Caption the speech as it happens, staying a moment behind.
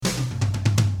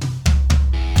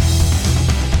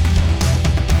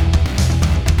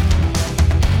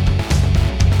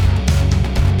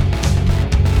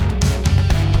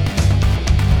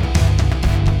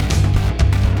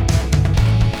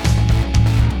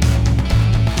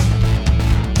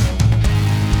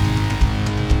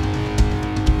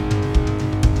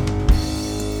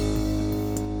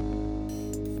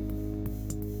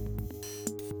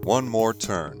one more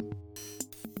turn.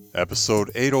 Episode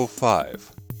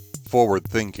 805, Forward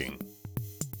Thinking.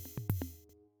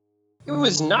 It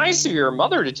was nice of your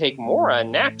mother to take Maura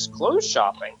and Nax clothes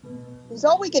shopping. It was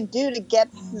all we could do to get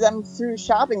them through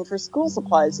shopping for school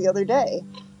supplies the other day.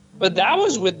 But that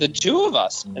was with the two of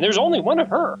us, and there's only one of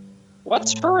her.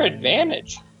 What's her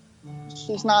advantage?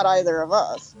 She's not either of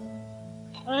us.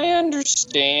 I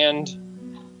understand.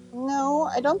 No,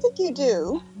 I don't think you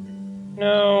do.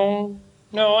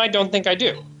 No, I don't think I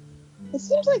do. It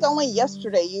seems like only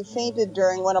yesterday you fainted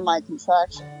during one of my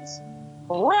contractions.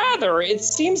 Rather, it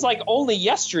seems like only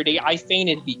yesterday I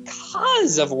fainted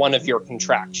because of one of your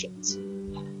contractions.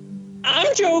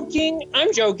 I'm joking.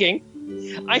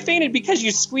 I fainted because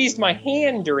you squeezed my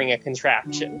hand during a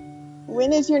contraction.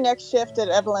 When is your next shift at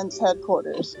Evelyn's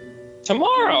headquarters?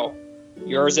 Tomorrow.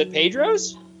 Yours at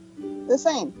Pedro's? The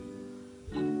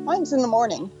same. Mine's in the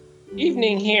morning.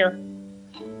 Evening here.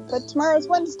 But tomorrow's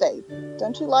Wednesday.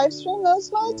 Don't you live stream those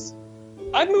nights?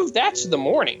 I've moved that to the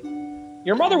morning.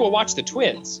 Your mother will watch the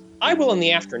twins. I will in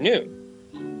the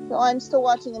afternoon. So I'm still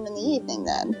watching them in the evening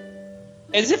then.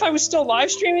 As if I was still live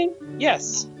streaming?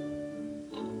 Yes.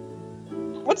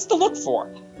 What's the look for?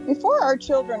 Before our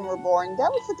children were born, that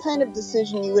was the kind of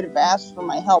decision you would have asked for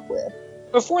my help with.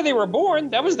 Before they were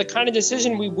born, that was the kind of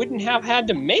decision we wouldn't have had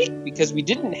to make because we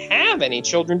didn't have any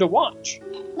children to watch.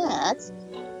 Max?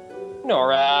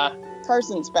 Nora.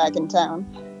 Carson's back in town.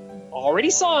 Already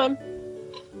saw him.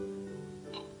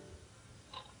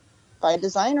 By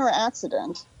design or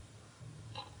accident?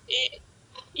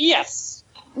 Yes.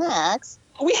 Max?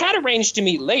 We had arranged to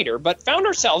meet later, but found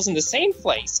ourselves in the same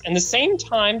place and the same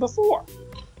time before.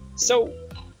 So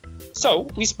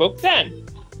we spoke then.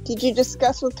 Did you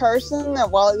discuss with Carson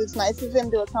that while it was nice of him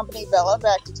to accompany Bella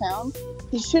back to town,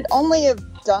 he should only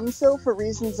have done so for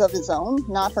reasons of his own,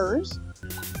 not hers?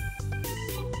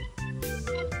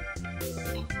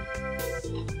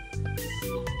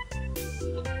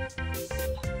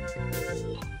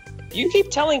 You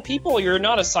keep telling people you're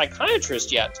not a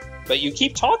psychiatrist yet, but you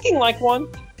keep talking like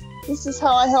one. This is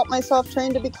how I help myself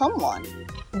train to become one.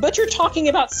 But you're talking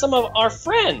about some of our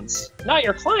friends, not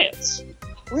your clients.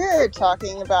 We're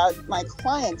talking about my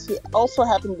clients who also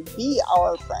happen to be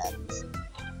our friends.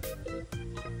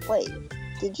 Wait,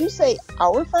 did you say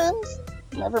our friends?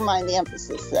 Never mind the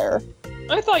emphasis there.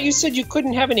 I thought you said you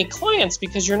couldn't have any clients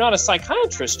because you're not a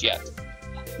psychiatrist yet.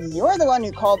 You're the one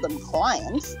who called them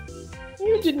clients.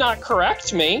 You did not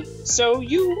correct me, so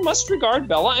you must regard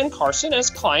Bella and Carson as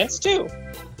clients too.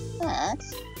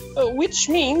 Max? Which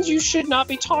means you should not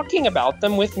be talking about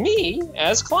them with me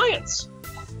as clients.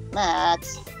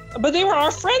 Max? But they were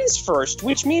our friends first,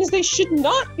 which means they should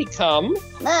not become...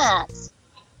 Max!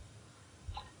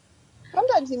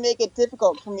 Sometimes you make it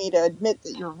difficult for me to admit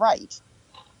that you're right.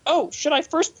 Oh, should I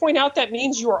first point out that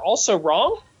means you are also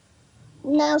wrong?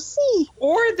 Now see.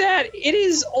 Or that it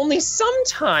is only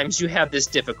sometimes you have this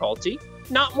difficulty,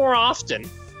 not more often,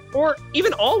 or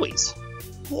even always.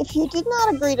 If you did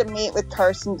not agree to meet with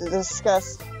Carson to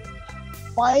discuss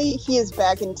why he is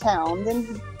back in town, then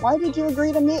why did you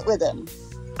agree to meet with him?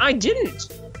 I didn't.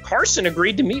 Carson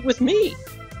agreed to meet with me.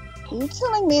 Are you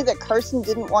telling me that Carson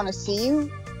didn't want to see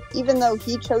you, even though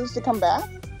he chose to come back?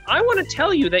 I want to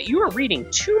tell you that you are reading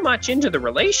too much into the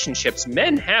relationships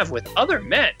men have with other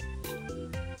men.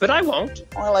 But I won't.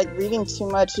 Or like reading too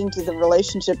much into the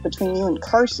relationship between you and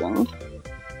Carson.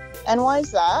 And why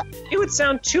is that? It would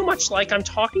sound too much like I'm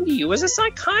talking to you as a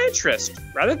psychiatrist,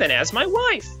 rather than as my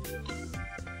wife.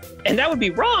 And that would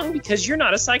be wrong because you're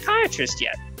not a psychiatrist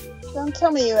yet. Don't tell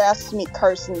me you asked to meet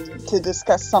Carson to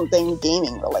discuss something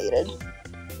gaming related.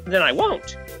 Then I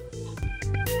won't.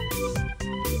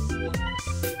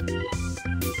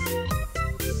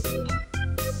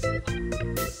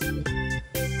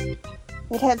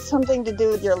 It had something to do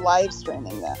with your live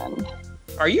streaming then.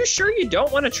 Are you sure you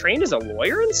don't want to train as a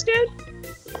lawyer instead?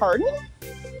 Pardon?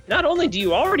 Not only do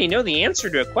you already know the answer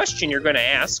to a question you're going to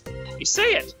ask, you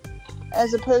say it.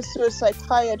 As opposed to a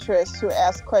psychiatrist who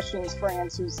asks questions for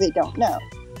answers they don't know.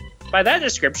 By that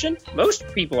description, most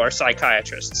people are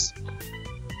psychiatrists.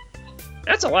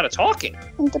 That's a lot of talking.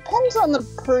 It depends on the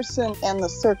person and the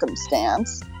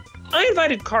circumstance. I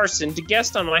invited Carson to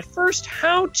guest on my first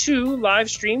how-to live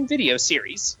stream video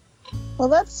series. Well,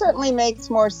 that certainly makes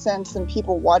more sense than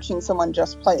people watching someone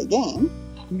just play a game.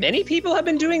 Many people have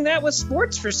been doing that with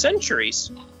sports for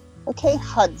centuries. Okay,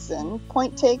 Hudson,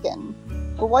 point taken.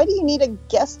 But why do you need a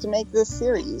guest to make this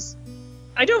series?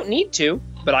 I don't need to,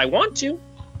 but I want to.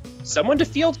 Someone to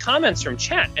field comments from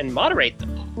chat and moderate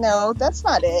them. No, that's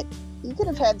not it. You could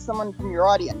have had someone from your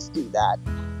audience do that.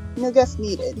 No guest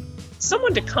needed.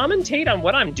 Someone to commentate on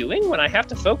what I'm doing when I have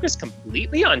to focus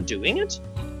completely on doing it?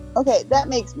 Okay, that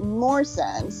makes more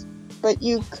sense, but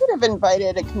you could have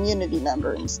invited a community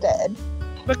member instead.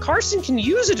 But Carson can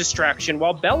use a distraction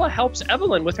while Bella helps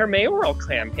Evelyn with her mayoral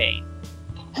campaign.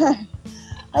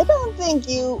 I don't think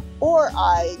you or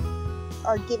I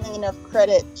are giving enough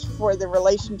credit for the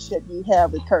relationship you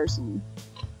have with Carson.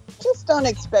 Just don't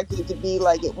expect it to be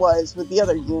like it was with the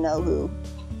other you-know-who.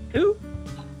 Who?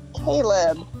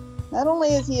 Caleb. Not only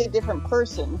is he a different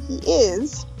person, he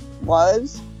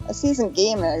was, a seasoned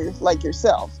gamer like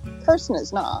yourself. Carson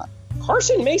is not.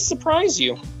 Carson may surprise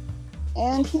you.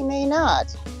 And he may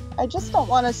not. I just don't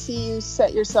want to see you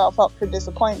set yourself up for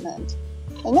disappointment.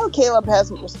 I know Caleb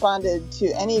hasn't responded to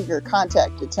any of your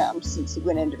contact attempts since he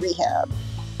went into rehab.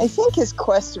 I think his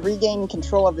quest to regain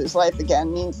control of his life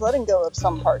again means letting go of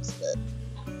some parts of it.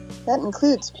 That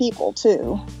includes people,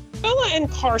 too. Bella and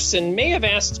Carson may have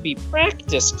asked to be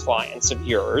practice clients of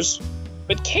yours,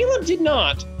 but Caleb did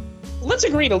not. Let's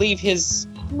agree to leave his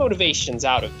motivations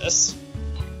out of this.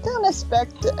 Don't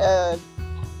expect a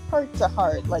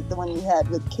heart-to-heart like the one you had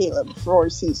with Caleb 4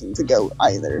 seasons ago,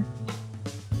 either.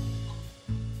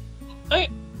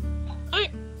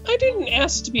 I didn't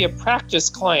ask to be a practice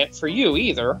client for you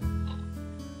either.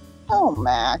 Oh,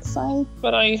 Max,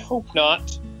 But I hope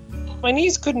not. My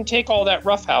knees couldn't take all that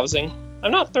roughhousing.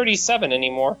 I'm not 37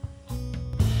 anymore.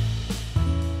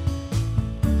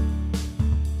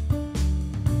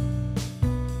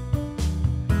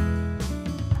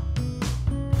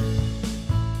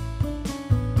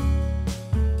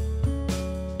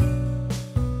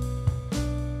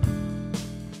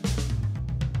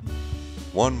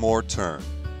 One More Turn.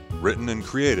 Written and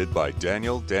created by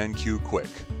Daniel Dan Q. Quick.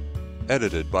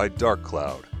 Edited by Dark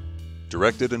Cloud.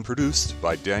 Directed and produced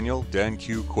by Daniel Dan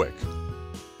Q. Quick.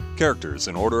 Characters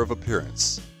in order of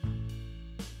appearance.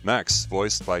 Max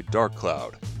voiced by Dark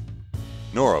Cloud.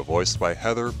 Nora voiced by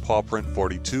Heather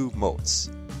Pawprint42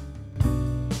 Motes.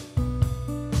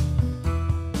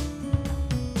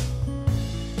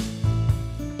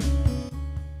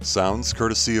 Sounds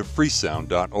courtesy of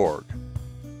freesound.org.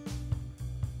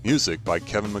 Music by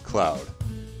Kevin MacLeod.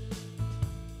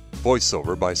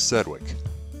 Voiceover by Sedgwick.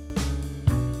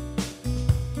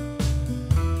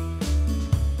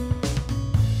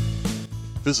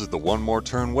 Visit the One More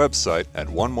Turn website at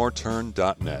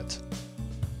onemoreturn.net.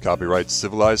 Copyright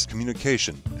Civilized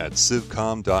Communication at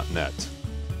civcom.net.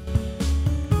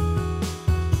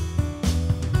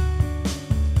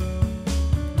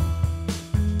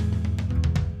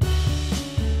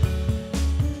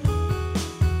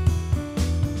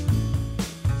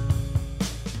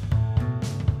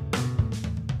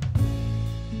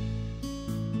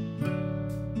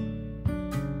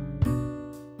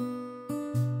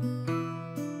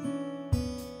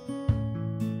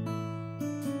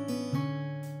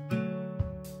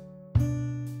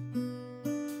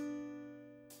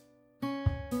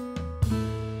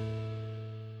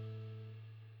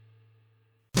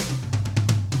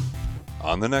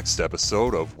 On the next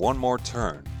episode of One More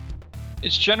Turn.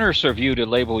 It's generous of you to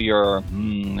label your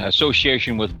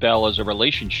association with Belle as a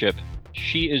relationship.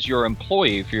 She is your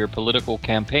employee for your political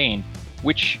campaign,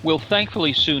 which will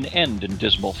thankfully soon end in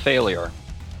dismal failure,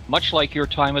 much like your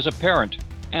time as a parent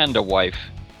and a wife.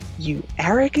 You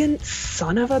arrogant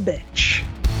son of a bitch.